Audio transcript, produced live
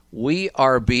we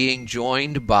are being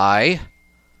joined by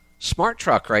Smart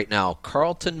Truck right now.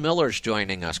 Carlton Miller's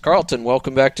joining us. Carlton,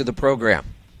 welcome back to the program.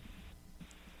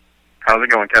 How's it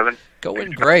going, Kevin?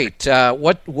 Going great.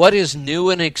 What is new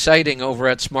and exciting over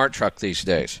at Smart Truck these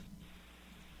days?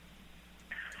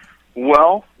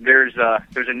 Well, there's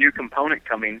a new component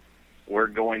coming. We're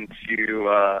going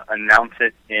to announce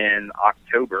it in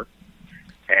October,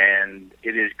 and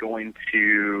it's going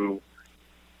to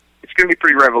be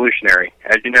pretty revolutionary.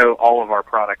 As you know, all of our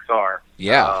products are.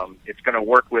 Yeah. It's going to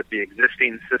work with the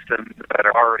existing systems that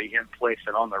are already in place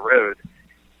and on the road.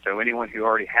 So anyone who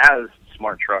already has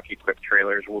Smart Truck equipped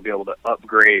trailers will be able to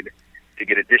upgrade to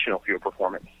get additional fuel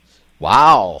performance.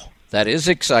 Wow, that is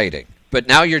exciting. But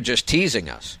now you're just teasing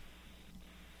us.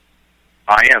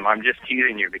 I am. I'm just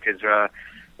teasing you because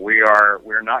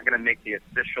we're not going to make the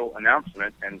official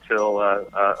announcement until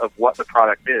of what the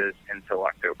product is until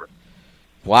October.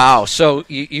 Wow. So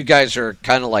you guys are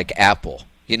kind of like Apple.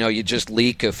 You know, you just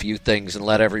leak a few things and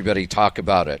let everybody talk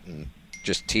about it and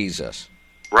just tease us.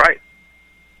 Right.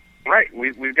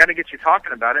 We've got to get you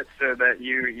talking about it so that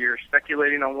you're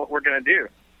speculating on what we're going to do.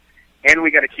 And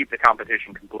we got to keep the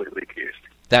competition completely confused.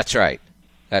 That's right.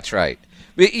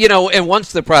 You know, and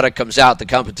once the product comes out, the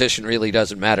competition really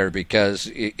doesn't matter because,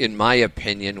 in my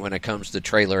opinion, when it comes to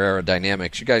trailer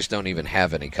aerodynamics, you guys don't even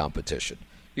have any competition.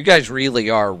 You guys really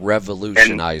are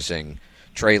revolutionizing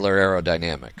trailer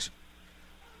aerodynamics.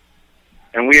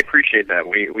 And we appreciate that.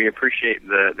 We appreciate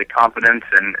the confidence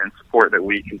and support that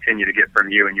we continue to get from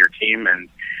you and your team. And,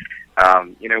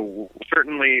 you know,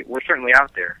 we're certainly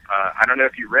out there. I don't know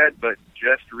if you read, but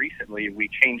just recently we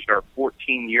changed our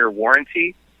 14-year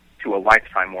warranty to a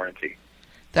lifetime warranty.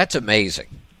 That's amazing.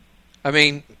 I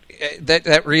mean,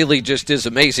 that really just is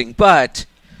amazing. But,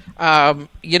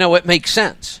 you know, it makes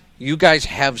sense. You guys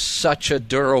have such a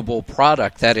durable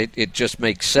product that it just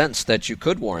makes sense that you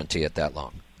could warranty it that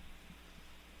long.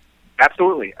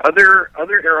 Absolutely. Other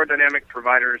aerodynamic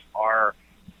providers are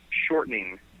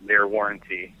shortening their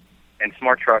warranty, and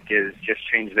Smart Truck is just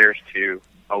changed theirs to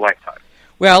a lifetime.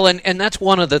 Well, and that's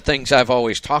one of the things I've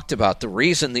always talked about. The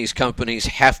reason these companies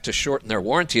have to shorten their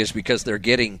warranty is because they're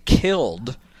getting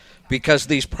killed because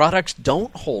these products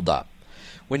don't hold up.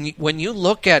 When you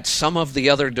look at some of the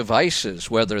other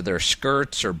devices, whether they're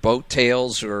skirts or boat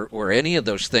tails or any of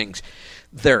those things,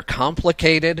 they're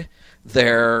complicated,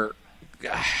 they're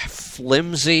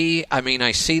flimsy. I mean,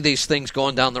 I see these things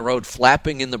going down the road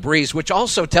flapping in the breeze, which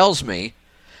also tells me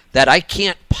that I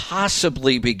can't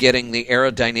possibly be getting the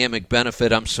aerodynamic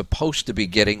benefit I'm supposed to be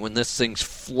getting when this thing's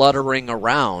fluttering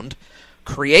around,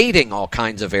 creating all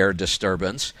kinds of air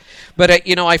disturbance. But,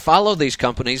 you know, I follow these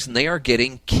companies, and they are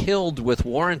getting killed with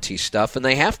warranty stuff, and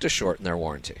they have to shorten their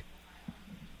warranty.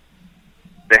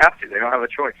 They have to. They don't have a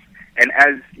choice. And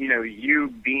as, you know,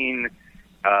 you being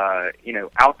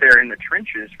out there in the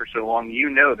trenches for so long, you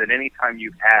know that anytime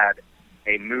you add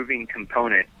a moving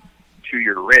component to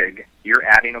your rig, you're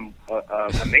adding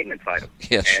a maintenance item.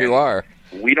 Yes, and you are.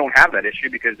 We don't have that issue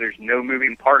because there's no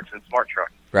moving parts in Smart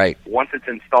Truck. Right. Once it's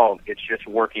installed, it's just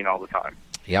working all the time.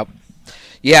 Yep.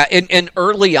 Yeah, and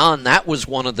early on, that was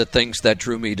one of the things that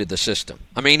drew me to the system.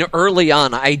 I mean, early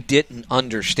on, I didn't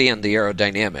understand the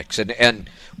aerodynamics. And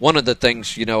one of the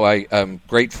things, you know, I'm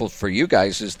grateful for you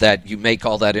guys is that you make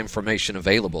all that information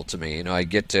available to me. You know, I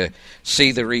get to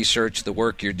see the research, the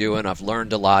work you're doing. I've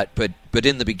learned a lot. But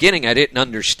in the beginning, I didn't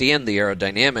understand the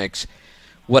aerodynamics.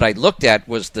 What I looked at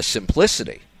was the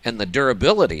simplicity and the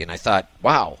durability. And I thought,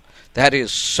 wow, that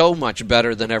is so much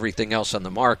better than everything else on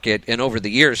the market. And over the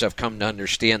years, I've come to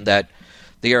understand that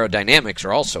the aerodynamics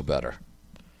are also better.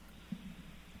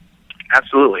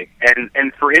 Absolutely.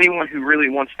 And for anyone who really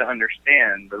wants to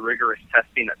understand the rigorous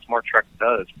testing that Smart Truck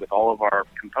does with all of our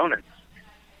components,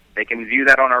 they can view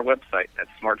that on our website at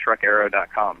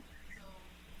smarttruckaero.com.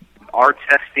 Our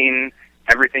testing,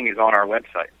 everything is on our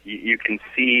website. You can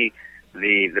see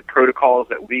the protocols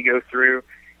that we go through,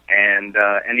 and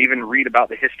even read about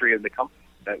the history of the company,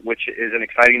 which is an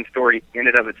exciting story in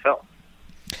and of itself.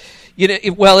 You know,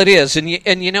 well, it is, and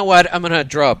you know what? I'm going to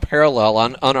draw a parallel.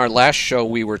 On our last show,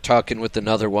 we were talking with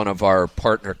another one of our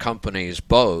partner companies,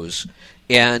 Bose,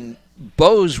 and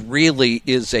Bose really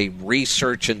is a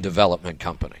research and development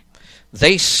company.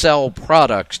 They sell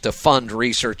products to fund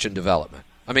research and development.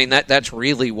 I mean, that's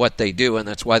really what they do, and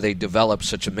that's why they develop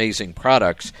such amazing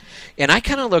products. And I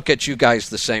kind of look at you guys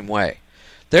the same way.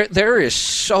 There is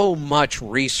so much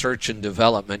research and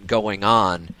development going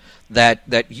on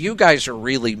that you guys are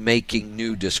really making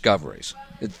new discoveries,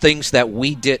 things that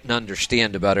we didn't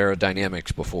understand about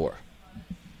aerodynamics before.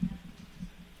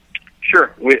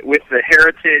 Sure. With the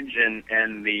heritage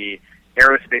and the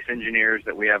aerospace engineers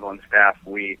that we have on staff,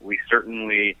 we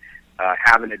certainly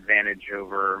have an advantage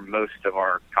over most of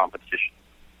our competition.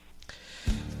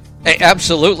 Hey,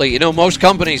 absolutely. Most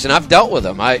companies, and I've dealt with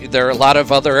them. There are a lot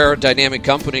of other aerodynamic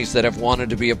companies that have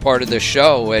wanted to be a part of this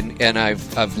show, and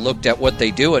I've looked at what they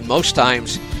do, and most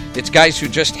times it's guys who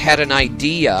just had an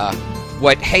idea.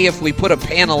 Hey, if we put a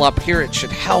panel up here, it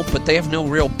should help, but they have no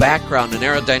real background, and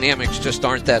aerodynamics just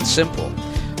aren't that simple.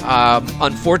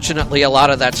 Unfortunately, a lot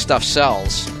of that stuff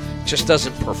sells. It just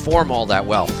doesn't perform all that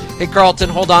well. Hey, Carlton,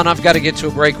 hold on. I've got to get to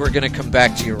a break. We're going to come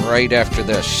back to you right after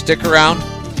this. Stick around.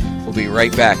 We'll be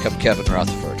right back. I'm Kevin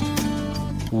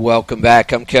Rutherford. Welcome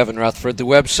back. I'm Kevin Rutherford. The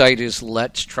website is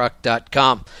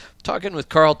Letstruck.com. Talking with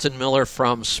Carlton Miller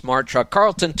from SmartTruck.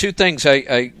 Carlton, two things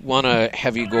I want to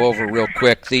have you go over real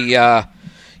quick. The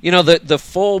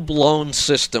full-blown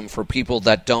system for people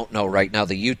that don't know right now,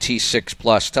 the UT6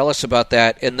 Plus. Tell us about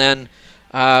that. And then,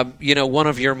 one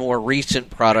of your more recent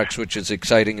products, which is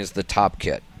exciting, is the Top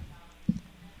Kit.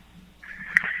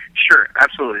 Sure,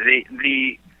 absolutely.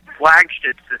 The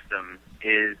flagship system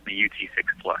is the UT6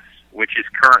 Plus, which is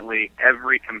currently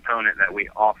every component that we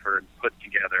offered put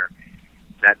together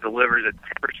that delivers a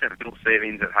 10% fuel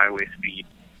savings at highway speed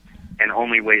and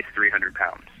only weighs 300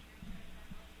 pounds.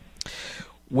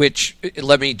 Which,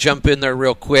 let me jump in there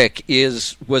real quick,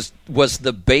 was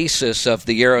the basis of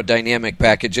the aerodynamic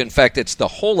package. In fact, it's the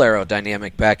whole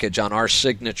aerodynamic package on our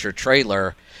signature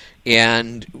trailer.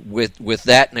 And with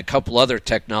that and a couple other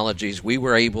technologies, we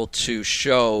were able to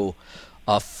show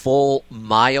a full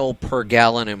mile per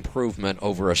gallon improvement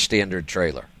over a standard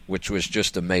trailer, which was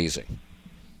just amazing.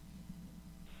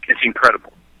 It's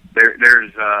incredible.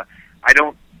 There's I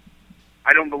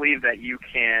don't believe that you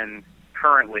can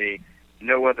currently.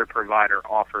 No other provider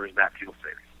offers that fuel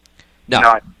savings. No,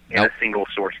 not in a single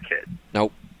source kit.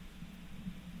 Nope.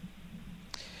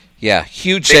 Yeah,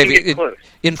 huge savings.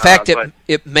 In fact,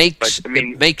 it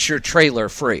makes your trailer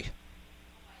free.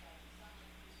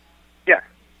 Yeah,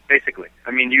 basically. I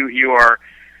mean, you're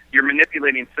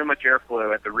manipulating so much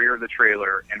airflow at the rear of the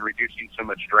trailer and reducing so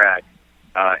much drag.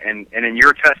 And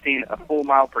you're testing a full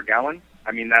mile per gallon.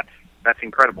 I mean, that's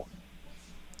incredible.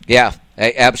 Yeah,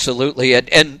 absolutely.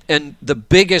 And the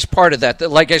biggest part of that,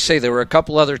 like I say, there were a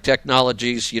couple other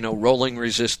technologies, rolling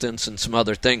resistance and some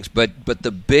other things, but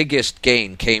the biggest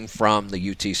gain came from the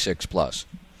UT6 Plus.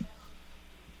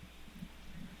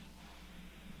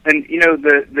 And,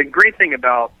 the great thing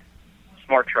about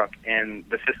SmartTruck and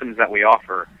the systems that we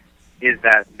offer is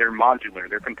that they're modular,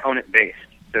 they're component-based.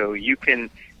 So you can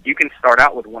start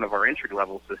out with one of our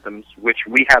entry-level systems, which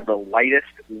we have the lightest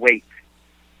weight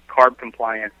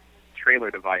carb-compliant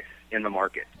trailer device in the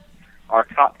market. Our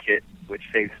Top Kit, which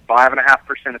saves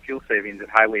 5.5% of fuel savings at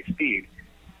highway speed,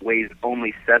 weighs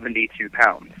only 72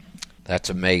 pounds. That's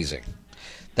amazing.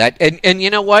 And you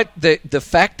know what? The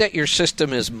fact that your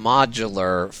system is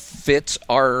modular fits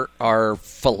our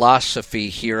philosophy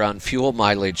here on fuel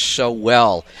mileage so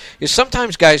well. Is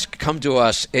sometimes guys come to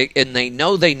us and they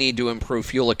know they need to improve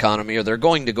fuel economy or they're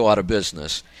going to go out of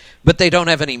business, but they don't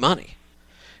have any money.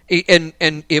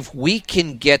 And if we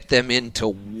can get them into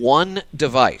one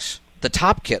device, the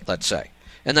Top Kit, let's say,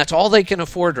 and that's all they can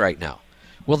afford right now,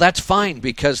 well, that's fine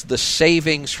because the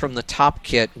savings from the Top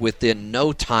Kit within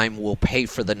no time will pay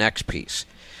for the next piece.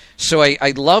 So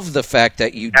I love the fact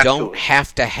that you don't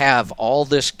have to have all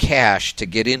this cash to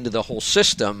get into the whole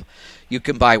system. You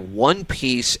can buy one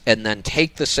piece and then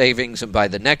take the savings and buy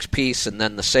the next piece and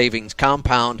then the savings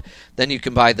compound. Then you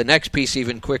can buy the next piece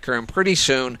even quicker, and pretty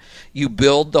soon you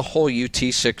build the whole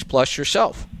UT6 Plus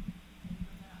yourself.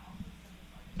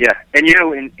 Yeah, and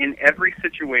in every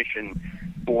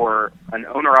situation for an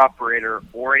owner-operator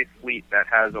or a fleet that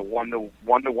has a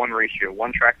one-to-one ratio,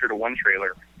 one tractor to one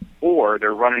trailer, or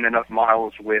they're running enough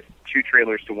miles with two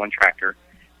trailers to one tractor,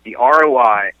 the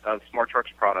ROI of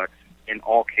SmartTruck's products in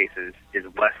all cases is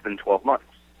less than 12 months.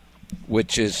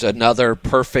 Which is another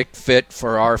perfect fit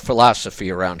for our philosophy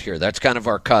around here. That's kind of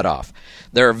our cutoff.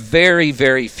 There are very,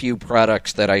 very few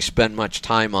products that I spend much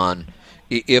time on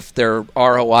if their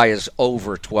ROI is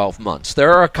over 12 months.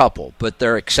 There are a couple, but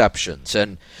they're exceptions.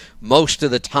 And most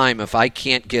of the time, if I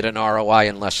can't get an ROI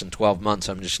in less than 12 months,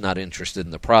 I'm just not interested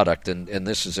in the product, and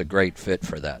this is a great fit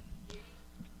for that.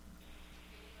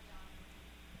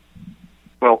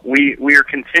 Well, we are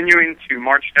continuing to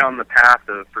march down the path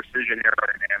of precision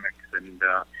aerodynamics, and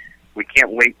we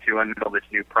can't wait to unveil this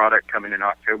new product coming in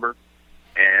October.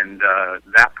 And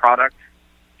that product,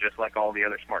 just like all the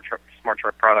other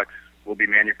SmartTruck products, will be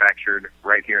manufactured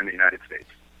right here in the United States.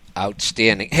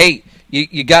 Outstanding. Hey,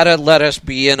 you got to let us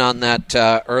be in on that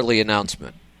early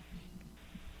announcement.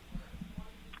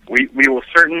 We will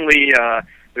certainly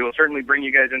we will certainly bring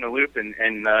you guys in the loop and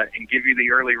give you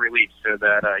the early release so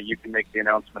that you can make the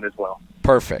announcement as well.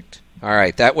 Perfect. All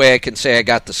right. That way I can say I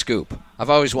got the scoop. I've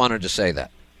always wanted to say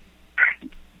that.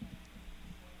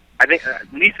 I think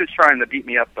Lisa's trying to beat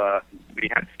me up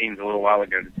behind the scenes a little while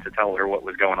ago to tell her what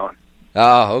was going on.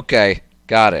 Oh, okay.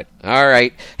 Got it. All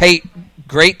right. Hey,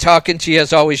 great talking to you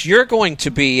as always. You're going to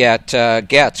be at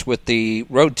GATS with the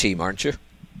road team, aren't you?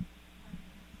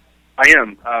 I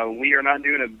am. We are not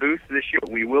doing a booth this year.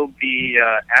 We will be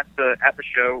at the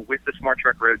show with the Smart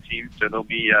Truck Road team. So there'll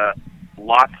be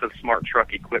lots of Smart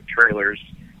Truck equipped trailers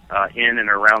in and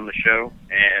around the show,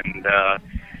 and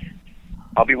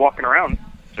I'll be walking around.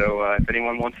 So if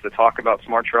anyone wants to talk about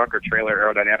Smart Truck or trailer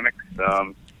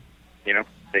aerodynamics,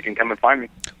 they can come and find me.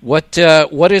 What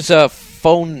is a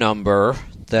phone number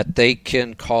that they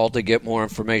can call to get more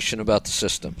information about the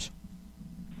systems?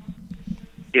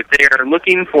 If they are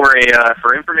looking for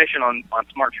information on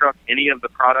Smart Truck, any of the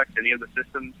products, any of the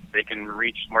systems, they can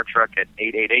reach Smart Truck at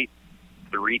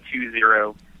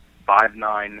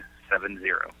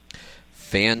 888-320-5970.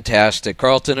 Fantastic.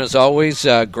 Carlton, as always,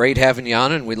 great having you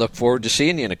on, and we look forward to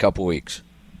seeing you in a couple weeks.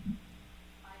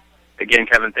 Again,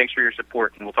 Kevin, thanks for your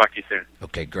support, and we'll talk to you soon.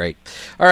 Okay, great. All right.